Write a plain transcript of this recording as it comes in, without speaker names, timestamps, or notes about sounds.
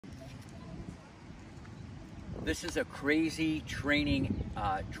This is a crazy training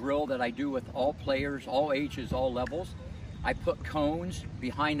drill that I do with all players, all ages, all levels. I put cones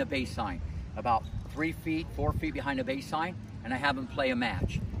behind the baseline, about 3 feet, 4 feet behind the baseline, and I have them play a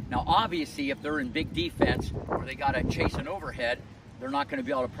match. Now, obviously, if they're in big defense or they got to chase an overhead, they're not going to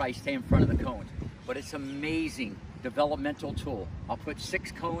be able to probably stay in front of the cones. But it's amazing developmental tool. I'll put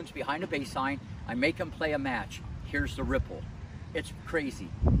 6 cones behind the baseline. I make them play a match. Here's the ripple. It's crazy.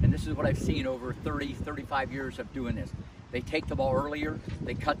 And this is what I've seen over 30, 35 years of doing this. They take the ball earlier,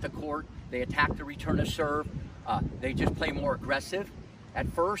 they cut the court, they attack the return of serve, they just play more aggressive.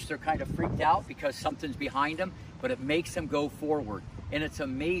 At first, they're kind of freaked out because something's behind them, but it makes them go forward. And it's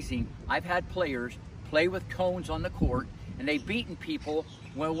amazing. I've had players play with cones on the court, and they've beaten people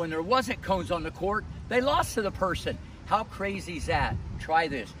when there wasn't cones on the court, they lost to the person. How crazy is that? Try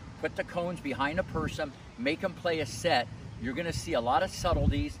this. Put the cones behind a person, make them play a set. You're going to see a lot of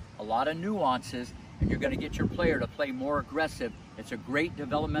subtleties, a lot of nuances, and you're going to get your player to play more aggressive. It's a great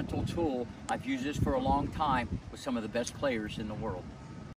developmental tool. I've used this for a long time with some of the best players in the world.